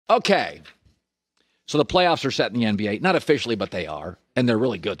Okay. So the playoffs are set in the NBA. Not officially, but they are. And they're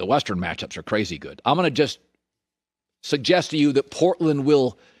really good. The Western matchups are crazy good. I'm going to just suggest to you that Portland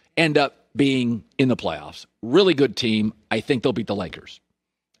will end up being in the playoffs. Really good team. I think they'll beat the Lakers.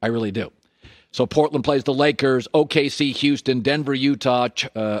 I really do. So Portland plays the Lakers, OKC, Houston, Denver, Utah,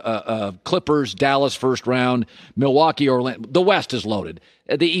 Clippers, Dallas first round, Milwaukee, Orlando. The West is loaded.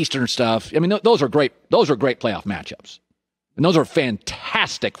 The Eastern stuff. I mean, those are great. Those are great playoff matchups. And those are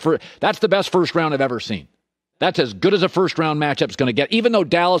fantastic. That's the best first round I've ever seen. That's as good as a first round matchup is going to get. Even though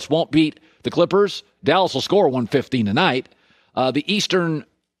Dallas won't beat the Clippers, Dallas will score 115 tonight. The Eastern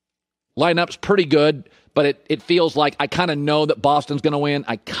lineup's pretty good, but it feels like I kind of know that Boston's going to win.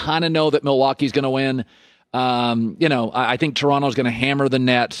 I kind of know that Milwaukee's going to win. I think Toronto's going to hammer the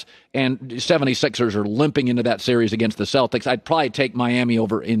Nets, and 76ers are limping into that series against the Celtics. I'd probably take Miami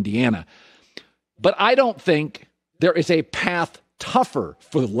over Indiana. But I don't think there is a path tougher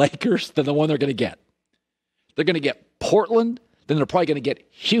for the Lakers than the one they're going to get. They're going to get Portland, then they're probably going to get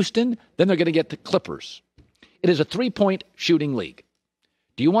Houston, then they're going to get the Clippers. It is a three-point shooting league.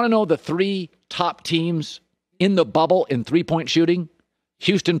 Do you want to know the three top teams in the bubble in three-point shooting?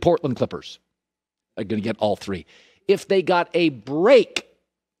 Houston, Portland, Clippers. They're going to get all three. If they got a break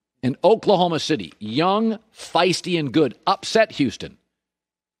in Oklahoma City, young, feisty, and good, upset Houston,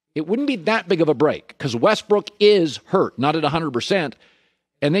 it wouldn't be that big of a break because Westbrook is hurt, not at 100%.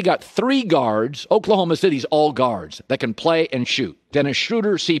 And they got three guards. Oklahoma City's all guards that can play and shoot. Dennis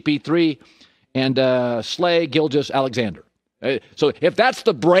Schroeder, CP3, and Slay, Gilgeous, Alexander. So if that's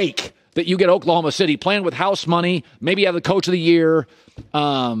the break that you get Oklahoma City playing with house money, maybe have the coach of the year,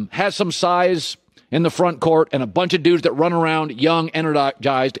 has some size in the front court, and a bunch of dudes that run around young,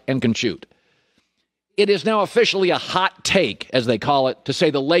 energized, and can shoot. It is now officially a hot take, as they call it, to say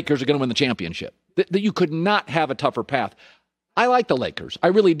the Lakers are going to win the championship. That you could not have a tougher path. I like the Lakers. I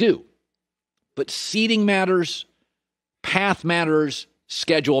really do. But seeding matters, path matters,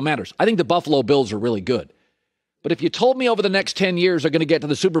 schedule matters. I think the Buffalo Bills are really good. But if you told me over the next 10 years they're going to get to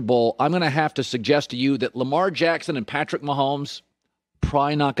the Super Bowl, I'm going to have to suggest to you that Lamar Jackson and Patrick Mahomes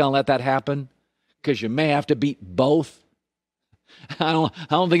probably not going to let that happen because you may have to beat both. I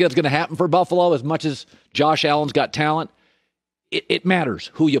don't think that's going to happen for Buffalo as much as Josh Allen's got talent. It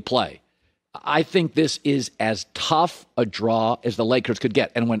matters who you play. I think this is as tough a draw as the Lakers could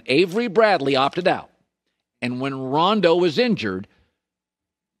get. And when Avery Bradley opted out and when Rondo was injured,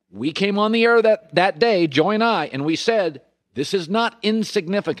 we came on the air that day, Joy and I, and we said, this is not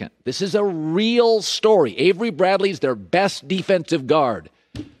insignificant. This is a real story. Avery Bradley's their best defensive guard.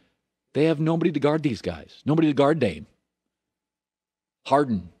 They have nobody to guard these guys. Nobody to guard Dame.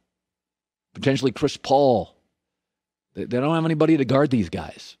 Harden. Potentially Chris Paul. They don't have anybody to guard these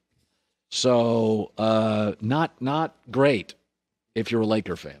guys. So not great if you're a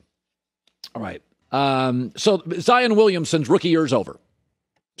Laker fan. All right. So Zion Williamson's rookie year is over.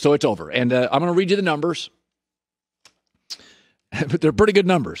 So it's over. And I'm going to read you the numbers. They're pretty good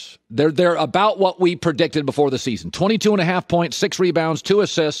numbers. They're about what we predicted before the season. 22.5 points, 6 rebounds, 2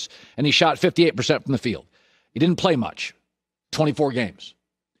 assists, and he shot 58% from the field. He didn't play much. 24 games.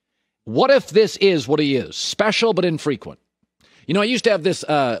 What if this is what he is? Special but infrequent. You know, I used to have this,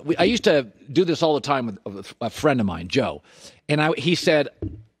 I used to do this all the time with a friend of mine, Joe. And he said,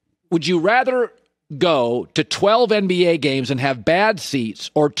 would you rather go to 12 NBA games and have bad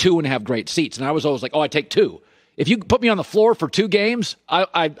seats or 2 and have great seats? And I was always like, I take 2. If you put me on the floor for 2 games,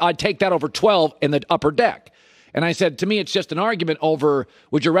 I'd take that over 12 in the upper deck. And I said, to me, it's just an argument over,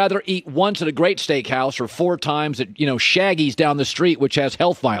 would you rather eat once at a great steakhouse or 4 times at, Shaggy's down the street, which has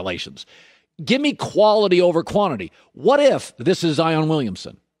health violations? Give me quality over quantity. What if this is Zion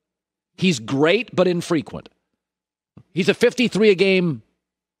Williamson? He's great, but infrequent. He's a 53-a-game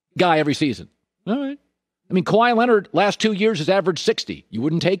guy every season. All right. I mean, Kawhi Leonard, last 2 years, has averaged 60. You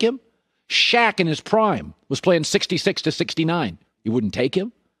wouldn't take him? Shaq in his prime was playing 66 to 69. You wouldn't take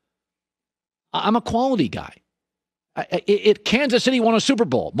him? I'm a quality guy. Kansas City won a Super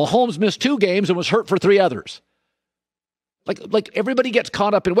Bowl. Mahomes missed 2 games and was hurt for 3 others. Like everybody gets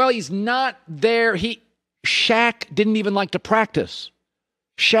caught up in, he's not there. Shaq didn't even like to practice.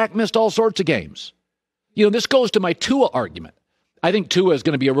 Shaq missed all sorts of games. This goes to my Tua argument. I think Tua is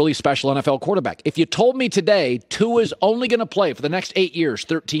going to be a really special NFL quarterback. If you told me today Tua is only going to play for the next 8 years,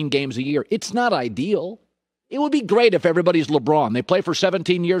 13 games a year, it's not ideal. It would be great if everybody's LeBron. They play for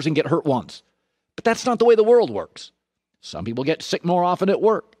 17 years and get hurt once. But that's not the way the world works. Some people get sick more often at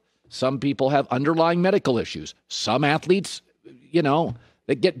work. Some people have underlying medical issues. Some athletes,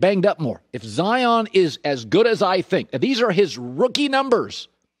 they get banged up more. If Zion is as good as I think, these are his rookie numbers,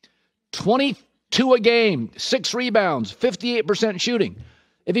 22 a game, 6 rebounds, 58% shooting.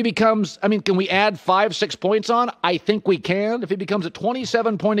 If he becomes, can we add 5-6 points on? I think we can. If he becomes a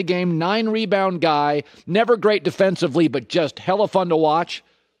 27-point-a-game, 9-rebound guy, never great defensively, but just hella fun to watch,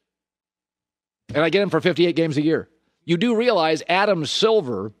 and I get him for 58 games a year. You do realize Adam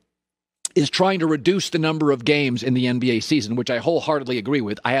Silver is trying to reduce the number of games in the NBA season, which I wholeheartedly agree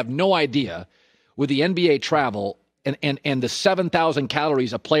with. I have no idea with the NBA travel and the 7,000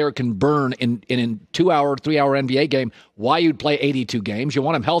 calories a player can burn in 2-hour, 3-hour NBA game, why you'd play 82 games. You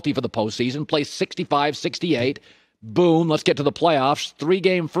want him healthy for the postseason, play 65, 68. Boom, let's get to the playoffs.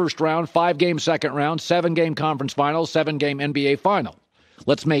 3-game first round, 5-game second round, 7-game conference finals, 7-game NBA final.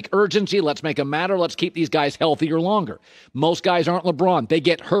 Let's make urgency. Let's make a matter. Let's keep these guys healthier longer. Most guys aren't LeBron. They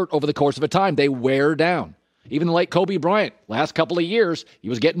get hurt over the course of a time. They wear down. Even the late Kobe Bryant, last couple of years, he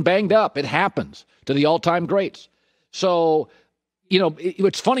was getting banged up. It happens to the all-time greats. So,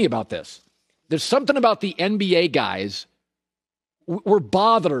 what's funny about this, there's something about the NBA guys, we're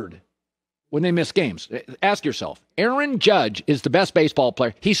bothered when they miss games. Ask yourself, Aaron Judge is the best baseball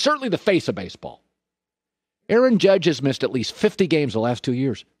player. He's certainly the face of baseball. Aaron Judge has missed at least 50 games the last 2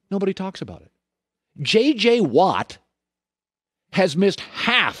 years. Nobody talks about it. J.J. Watt has missed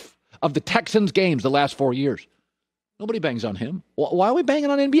half of the Texans' games the last 4 years. Nobody bangs on him. Why are we banging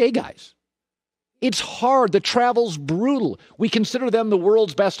on NBA guys? It's hard. The travel's brutal. We consider them the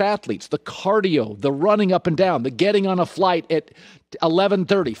world's best athletes. The cardio, the running up and down, the getting on a flight at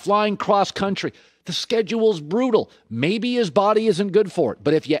 11:30, flying cross country. The schedule's brutal. Maybe his body isn't good for it.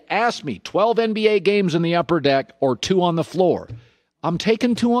 But if you ask me, 12 NBA games in the upper deck or 2 on the floor, I'm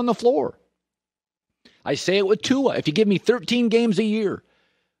taking 2 on the floor. I say it with Tua. If you give me 13 games a year,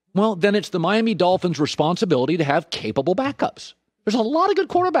 well, then it's the Miami Dolphins' responsibility to have capable backups. There's a lot of good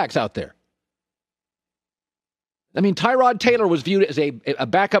quarterbacks out there. Tyrod Taylor was viewed as a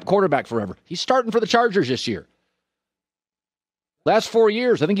backup quarterback forever. He's starting for the Chargers this year. Last 4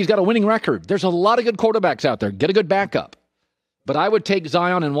 years, I think he's got a winning record. There's a lot of good quarterbacks out there. Get a good backup. But I would take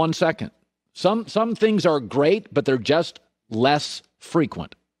Zion in 1 second. Some things are great, but they're just less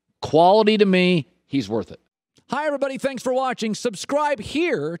frequent. Quality to me, he's worth it. Hi, everybody. Thanks for watching. Subscribe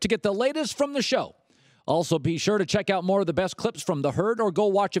here to get the latest from the show. Also, be sure to check out more of the best clips from The Herd or go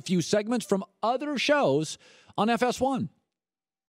watch a few segments from other shows on FS1.